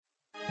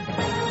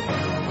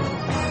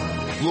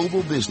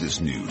Global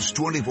business news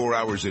 24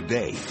 hours a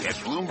day at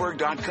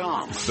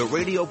Bloomberg.com, the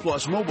Radio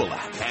Plus mobile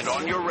app, and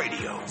on your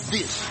radio.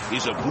 This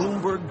is a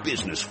Bloomberg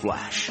Business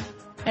Flash.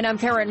 And I'm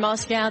Karen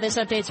Moscow. This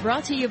update's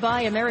brought to you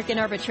by American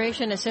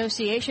Arbitration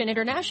Association.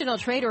 International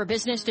trade or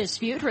business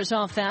dispute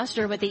resolved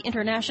faster with the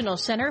International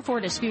Center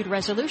for Dispute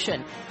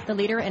Resolution, the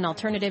leader in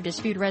alternative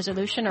dispute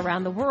resolution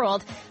around the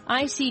world,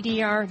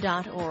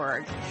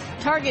 ICDR.org.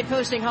 Target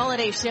posting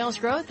holiday sales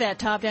growth that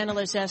topped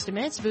analyst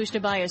estimates,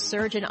 boosted by a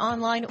surge in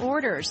online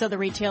orders. So the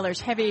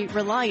retailer's heavy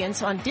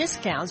reliance on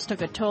discounts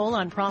took a toll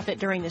on profit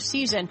during the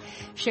season.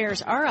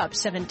 Shares are up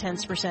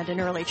 0.7% in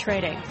early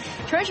trading.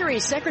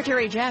 Treasury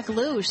Secretary Jack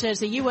Lew says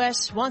the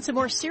U.S. wants a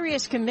more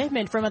serious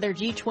commitment from other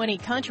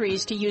G20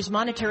 countries to use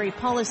monetary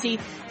policy,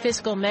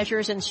 fiscal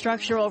measures, and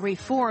structural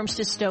reforms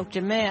to stoke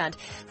demand.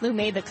 Lew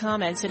made the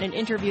comments in an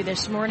interview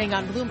this morning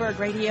on Bloomberg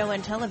Radio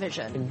and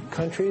television. In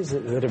countries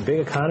that have big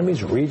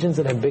economies, regions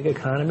that have big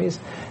economies,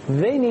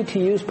 they need to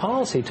use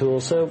policy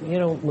tools. So,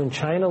 when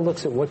China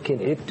looks at what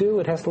can it do,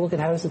 it has to look at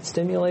how does it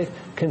stimulate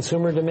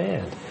consumer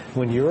demand.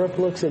 When Europe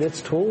looks at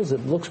its tools,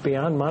 it looks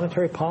beyond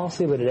monetary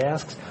policy, but it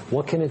asks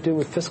what can it do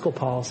with fiscal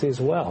policy as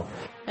well.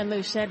 And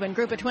Lew said when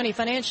Group of 20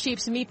 finance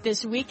chiefs meet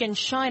this week in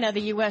China,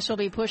 the U.S. will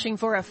be pushing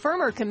for a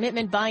firmer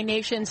commitment by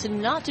nations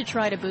not to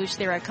try to boost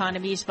their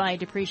economies by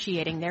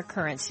depreciating their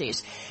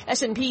currencies.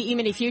 S&P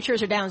E-mini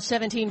futures are down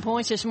 17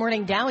 points this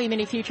morning. Dow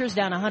E-mini futures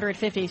down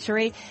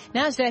 153.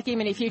 NASDAQ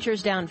E-mini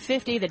futures down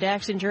 50. The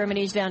DAX in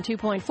Germany is down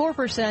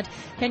 2.4%.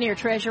 10-year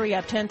Treasury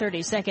up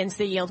 10/30 seconds.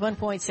 The yield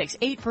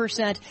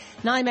 1.68%.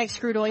 NYMEX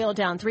crude oil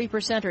down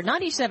 3% or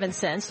 97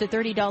 cents to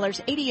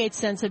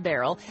 $30.88 a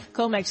barrel.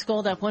 COMEX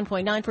gold up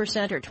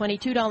 1.9% or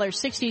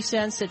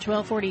 $22.60 to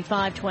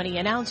 $12.45.20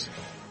 an ounce.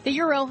 The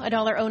euro,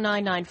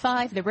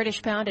 $1.0995. The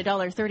British pound,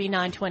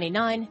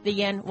 $1.3929. The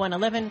yen,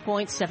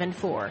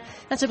 111.74.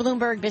 That's a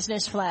Bloomberg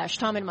Business Flash.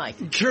 Tom and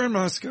Mike. Karen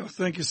Moscow,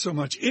 thank you so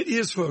much. It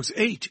is, folks,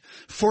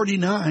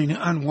 8:49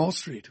 on Wall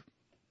Street.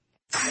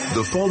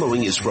 The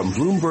following is from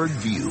Bloomberg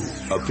View.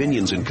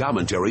 Opinions and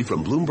commentary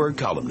from Bloomberg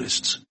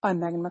columnists. I'm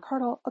Megan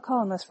McArdle, a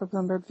columnist for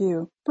Bloomberg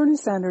View. Bernie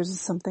Sanders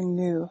is something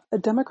new, a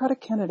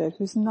Democratic candidate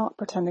who's not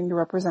pretending to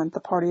represent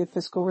the party of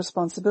fiscal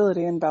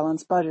responsibility and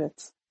balanced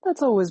budgets.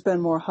 That's always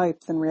been more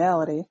hype than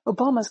reality.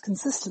 Obama's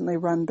consistently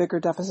run bigger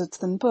deficits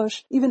than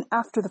Bush, even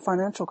after the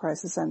financial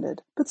crisis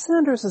ended. But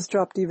Sanders has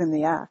dropped even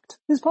the act.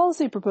 His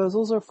policy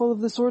proposals are full of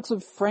the sorts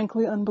of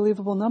frankly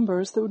unbelievable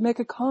numbers that would make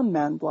a con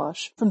man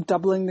blush, from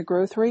doubling the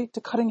growth rate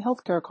to cutting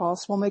healthcare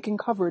costs while making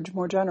coverage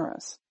more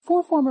generous.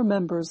 4 former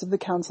members of the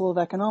Council of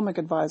Economic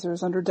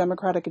Advisers under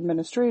Democratic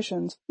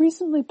administrations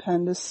recently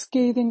penned a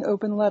scathing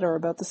open letter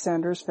about the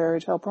Sanders fairy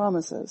tale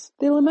promises.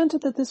 They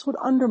lamented that this would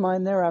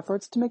undermine their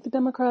efforts to make the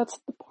Democrats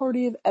the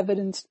party of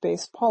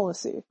evidence-based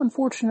policy.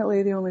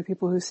 Unfortunately, the only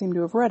people who seem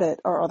to have read it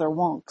are other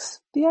wonks.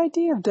 The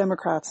idea of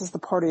Democrats as the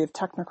party of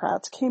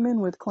technocrats came in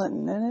with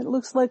Clinton, and it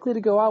looks likely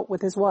to go out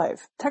with his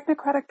wife.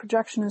 Technocratic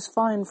projection is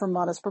fine for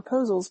modest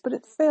proposals, but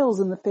it fails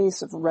in the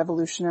face of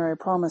revolutionary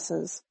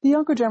promises. The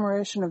younger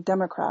generation of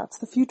Democrats,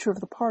 the future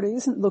of the party,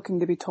 isn't looking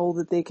to be told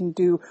that they can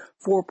do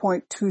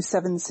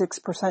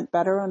 4.276%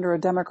 better under a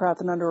Democrat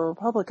than under a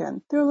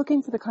Republican. They're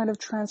looking for the kind of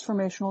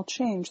transformational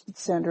change that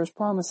Sanders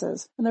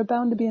promises, and they're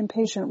bound to be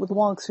impatient with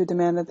wonks who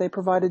demand that they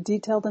provide a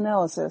detailed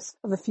analysis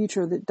of a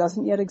future that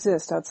doesn't yet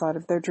exist outside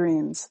of their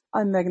dreams.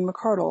 I'm Megan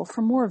McArdle.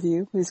 For more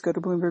View, please go to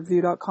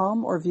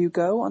BloombergView.com or View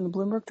Go on the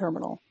Bloomberg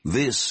terminal.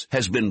 This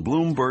has been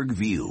Bloomberg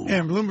View.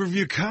 And Bloomberg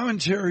View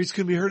commentaries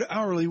can be heard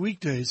hourly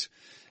weekdays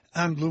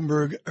on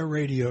Bloomberg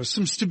Radio.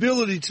 Some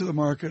stability to the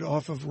market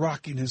off of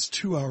rockiness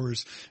 2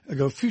 hours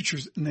ago.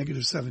 Futures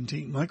negative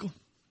 17. Michael?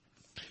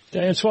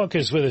 Diane Swonk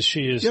is with us.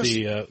 She is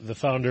the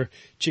founder,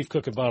 chief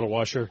cook and bottle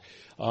washer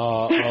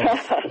of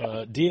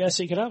DS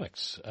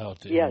Economics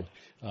out in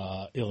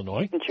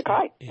Illinois.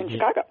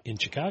 In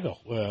Chicago.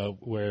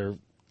 Where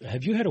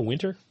have you had a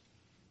winter?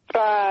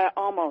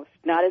 Almost.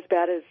 Not as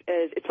bad as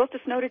it's supposed to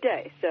snow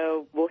today,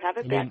 so we'll have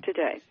it back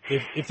today.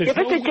 If it's a day,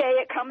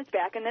 it comes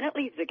back and then it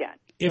leaves again.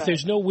 If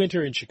there's no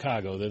winter in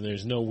Chicago, then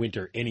there's no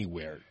winter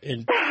anywhere,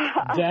 and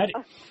that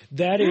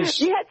is.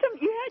 You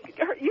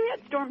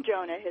had Storm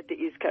Jonah hit the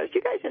East Coast.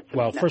 You guys had some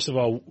snow. First of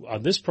all,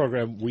 on this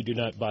program, we do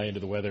not buy into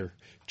the Weather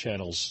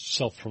Channel's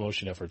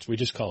self-promotion efforts. We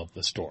just call it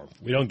the storm.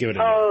 We don't give it a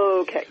name.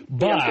 Okay.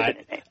 But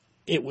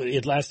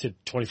it lasted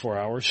 24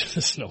 24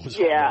 the snow was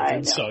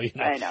melting, so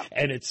I know.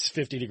 And it's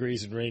 50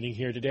 degrees and raining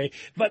here today.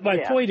 But my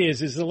point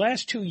is the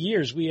last 2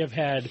 years we have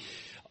had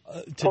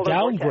to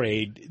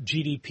downgrade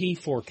GDP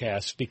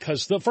forecasts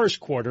because the first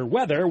quarter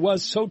weather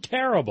was so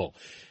terrible,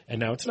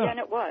 and now it's not. And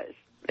it was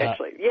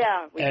actually,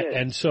 we did.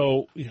 And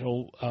so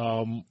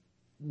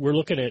we're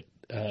looking at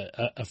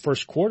a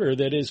first quarter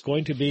that is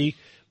going to be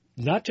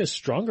not just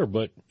stronger,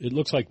 but it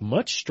looks like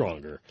much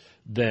stronger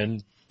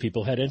than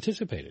people had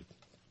anticipated.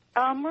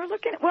 We're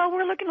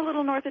looking a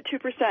little north of 2%.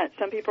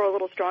 Some people are a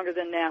little stronger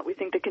than that. We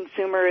think the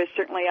consumer is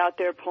certainly out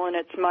there pulling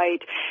its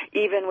might.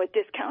 Even with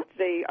discounts,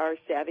 they are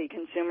savvy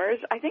consumers.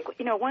 I think,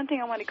 one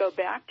thing I want to go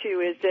back to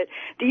is that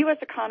the U.S.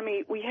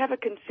 economy, we have a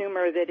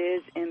consumer that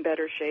is in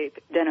better shape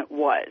than it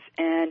was.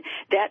 And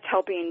that's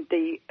helping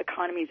the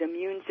economy's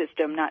immune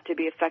system not to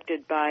be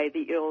affected by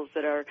the ills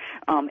that are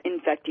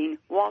infecting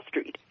Wall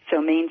Street. So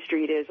Main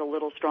Street is a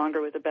little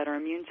stronger with a better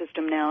immune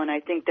system now, and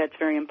I think that's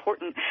very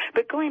important.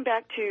 But going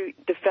back to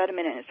the Fed a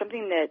minute, it's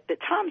something that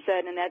Tom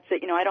said, and that's that,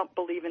 I don't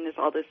believe in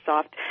all this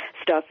soft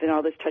stuff and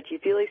all this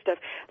touchy-feely stuff.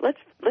 Let's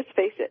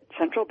face it,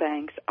 central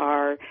banks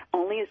are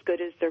only as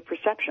good as their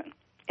perception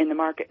in the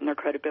market and their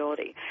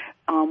credibility.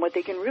 What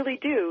they can really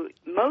do,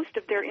 most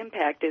of their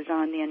impact is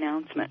on the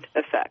announcement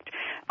effect,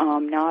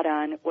 not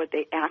on what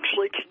they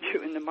actually can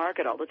do in the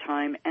market all the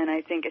time. And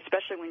I think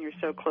especially when you're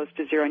so close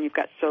to zero and you've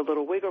got so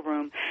little wiggle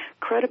room,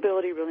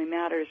 credibility really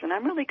matters. And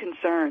I'm really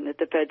concerned that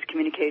the Fed's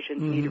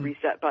communications need a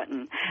reset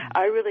button.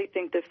 I really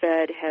think the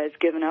Fed has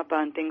given up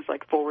on things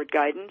like forward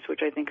guidance,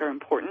 which I think are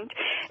important.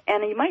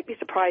 And you might be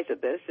surprised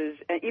at this, is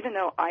even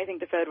though I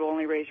think the Fed will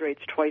only raise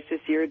rates twice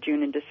this year,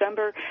 June and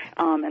December,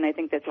 and I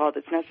think that's all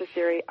that's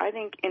necessary. I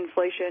think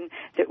inflation,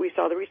 that we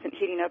saw the recent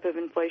heating up of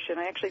inflation,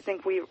 I actually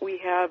think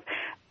we have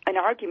an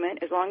argument,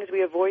 as long as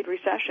we avoid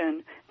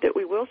recession, that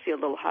we will see a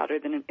little hotter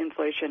than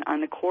inflation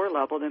on the core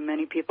level than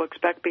many people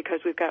expect, because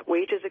we've got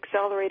wages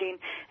accelerating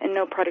and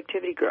no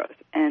productivity growth,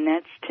 and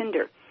that's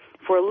tinder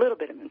for a little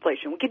bit of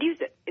inflation. We could use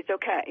it. It's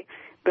okay.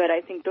 But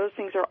I think those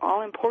things are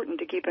all important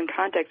to keep in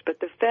context.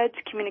 But the Fed's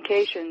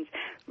communications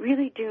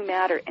really do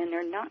matter, and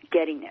they're not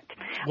getting it.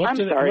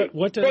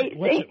 What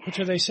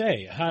do they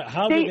say?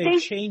 How do they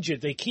change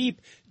it? They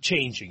keep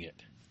changing it.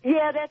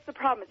 Yeah, that's the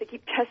problem. Is they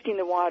keep testing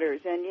the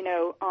waters, and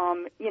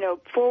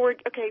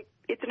forward. Okay,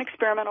 it's an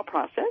experimental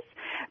process.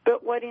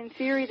 But what in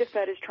theory the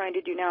Fed is trying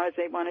to do now is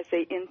they want to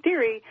say, in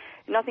theory,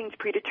 nothing's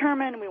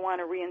predetermined. We want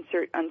to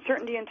reinsert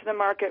uncertainty into the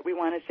market. We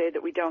want to say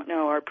that we don't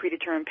know our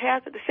predetermined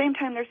path. At the same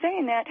time, they're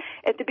saying that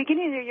at the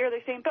beginning of the year,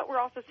 they're saying, but we're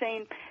also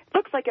saying,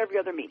 looks like every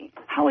other meeting.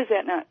 How is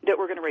that not that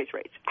we're going to raise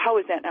rates? How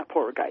is that not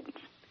forward guidance?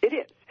 It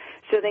is.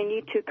 So they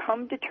need to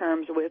come to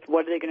terms with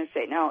what are they going to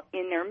say. Now,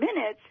 in their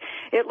minutes,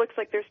 it looks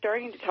like they're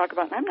starting to talk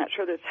about, and I'm not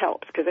sure this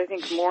helps, because I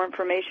think more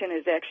information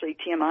is actually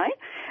TMI,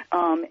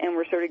 and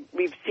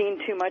we've seen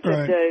too much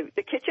of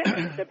the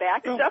kitchen, the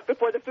back stuff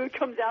before the food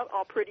comes out,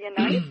 all pretty and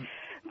nice.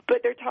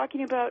 But they're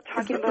talking about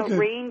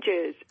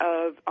ranges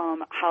of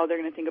how they're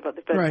going to think about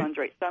the Fed funds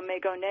rate. Some may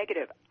go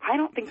negative. I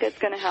don't think that's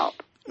going to help.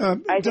 I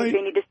think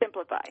they need to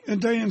simplify. And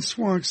Diane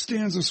Swonk,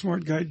 Stan's a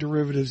smart guy,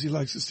 derivatives. He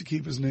likes us to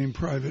keep his name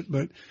private,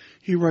 but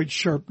he writes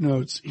sharp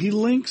notes. He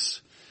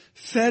links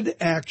Fed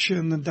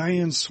action, the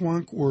Diane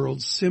Swonk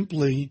world,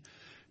 simply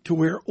to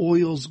where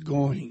oil's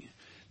going.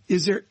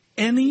 Is there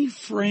any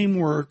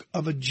framework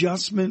of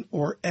adjustment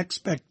or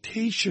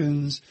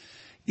expectations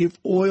if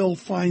oil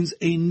finds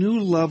a new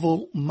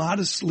level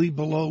modestly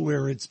below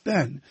where it's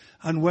been?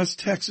 On West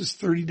Texas,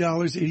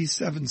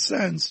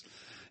 $30.87.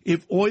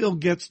 If oil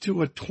gets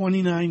to a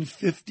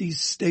 $29.50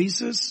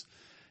 stasis,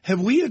 have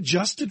we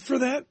adjusted for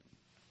that?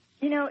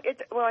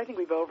 I think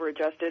we've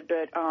over-adjusted,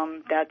 but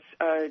that's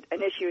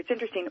an issue. It's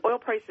interesting. Oil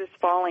prices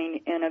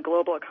falling in a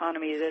global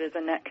economy that is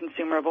a net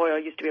consumer of oil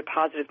used to be a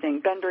positive thing.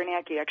 Ben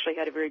Bernanke actually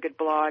had a very good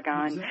blog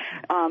on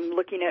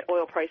looking at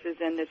oil prices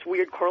and this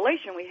weird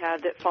correlation we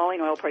have that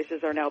falling oil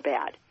prices are now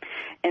bad.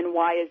 And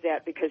why is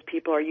that? Because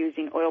people are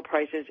using oil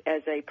prices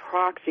as a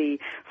proxy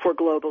for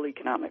global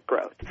economic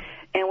growth.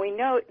 And we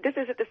know this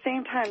is at the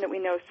same time that we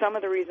know some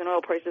of the reason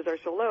oil prices are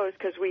so low is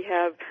because we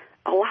have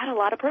a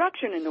lot of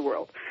production in the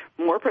world,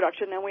 more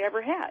production than we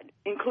ever had,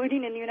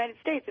 including in the United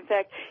States. In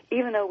fact,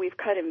 even though we've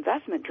cut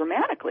investment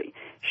dramatically,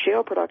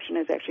 shale production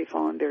has actually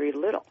fallen very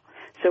little.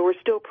 So we're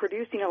still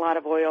producing a lot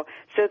of oil.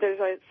 So there's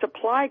a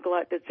supply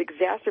glut that's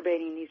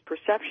exacerbating these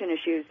perception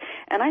issues.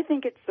 And I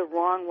think it's the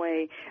wrong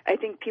way. I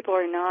think people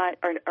are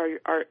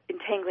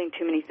entangling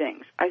too many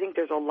things. I think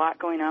there's a lot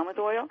going on with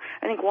oil.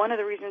 I think one of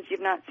the reasons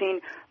you've not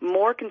seen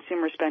more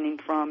consumer spending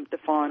from the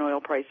fall in oil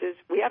prices,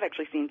 we have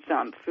actually seen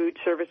some. Food,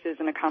 services,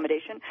 and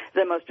accommodation,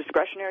 the most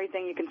discretionary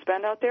thing you can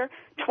spend out there,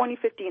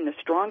 2015, the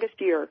strongest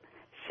year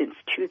since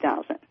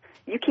 2000.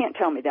 You can't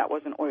tell me that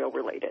wasn't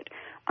oil-related.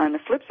 On the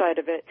flip side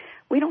of it,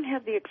 we don't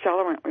have the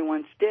accelerant we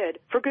once did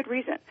for good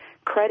reason.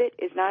 Credit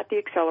is not the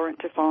accelerant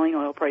to falling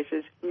oil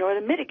prices, nor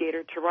the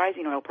mitigator to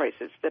rising oil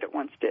prices that it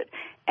once did.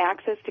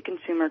 Access to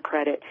consumer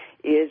credit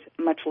is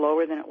much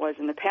lower than it was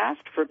in the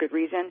past for good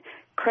reason.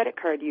 Credit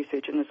card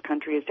usage in this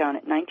country is down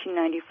at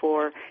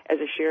 1994 as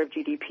a share of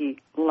GDP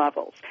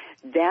levels.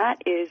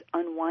 That is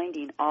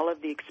unwinding all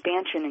of the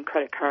expansion in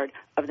credit card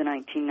of the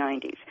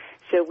 1990s.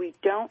 So we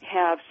don't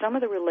have some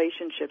of the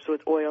relationships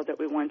with oil that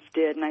we once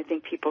did, and I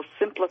think people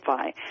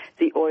simplify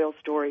the oil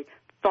story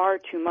far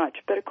too much.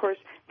 But, of course,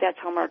 that's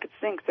how markets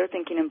think. They're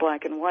thinking in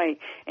black and white,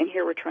 and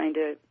here we're trying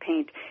to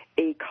paint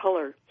a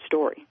color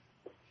story.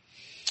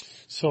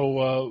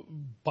 So,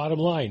 bottom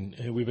line,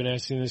 we've been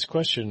asking this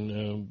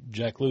question.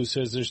 Jack Lew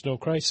says there's no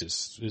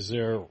crisis. Is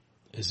there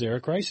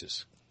a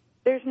crisis?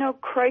 there's no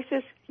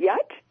crisis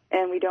yet,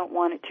 and we don't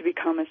want it to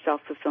become a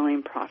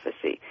self-fulfilling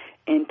prophecy.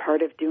 And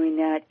part of doing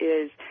that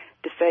is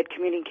the Fed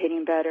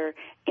communicating better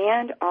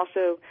and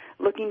also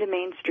looking to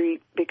Main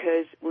Street,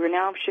 because we're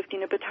now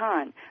shifting a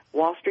baton.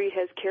 Wall Street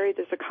has carried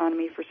this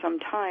economy for some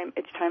time.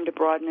 It's time to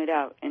broaden it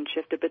out and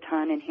shift a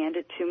baton and hand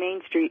it to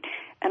Main Street,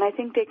 and I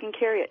think they can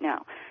carry it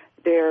now.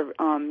 They're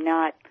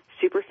not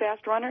super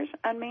fast runners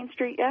on Main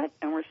Street yet,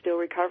 and we're still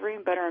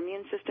recovering, but our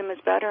immune system is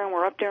better, and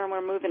we're up there and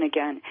we're moving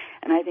again.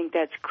 And I think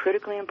that's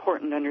critically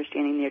important to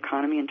understanding the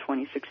economy in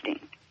 2016.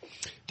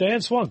 Diane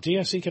Swonk,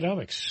 DS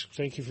Economics.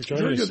 Thank you for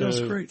joining us. That's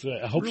great.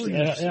 I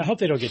hope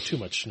they don't get too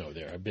much snow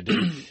there. But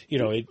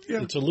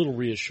it's a little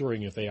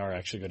reassuring if they are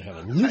actually going to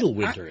have a little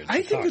winter.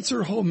 I think it's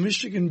her whole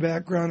Michigan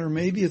background, or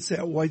maybe it's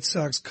that White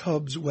Sox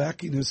Cubs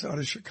wackiness out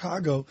of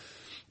Chicago.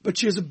 But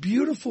she has a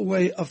beautiful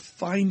way of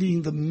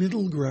finding the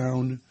middle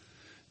ground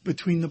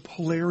between the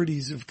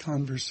polarities of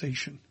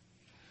conversation,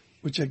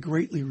 which I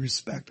greatly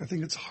respect. I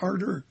think it's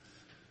harder.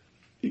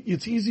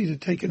 It's easy to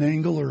take an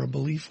angle or a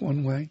belief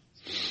one way.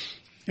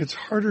 It's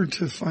harder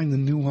to find the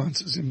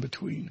nuances in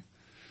between.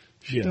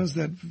 She does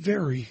that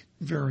very,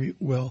 very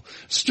well.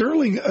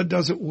 Sterling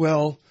does it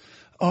well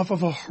off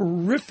of a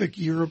horrific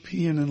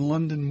European and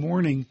London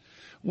morning.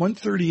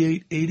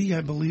 138.80,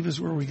 I believe,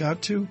 is where we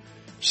got to.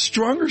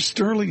 Stronger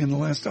sterling in the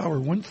last hour,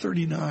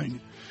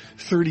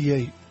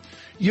 139.38.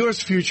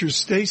 U.S. futures,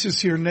 stasis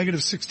here,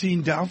 negative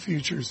 16. Dow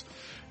futures,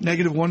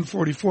 negative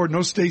 144.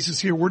 No stasis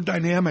here. We're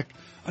dynamic.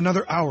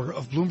 Another hour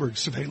of Bloomberg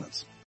surveillance.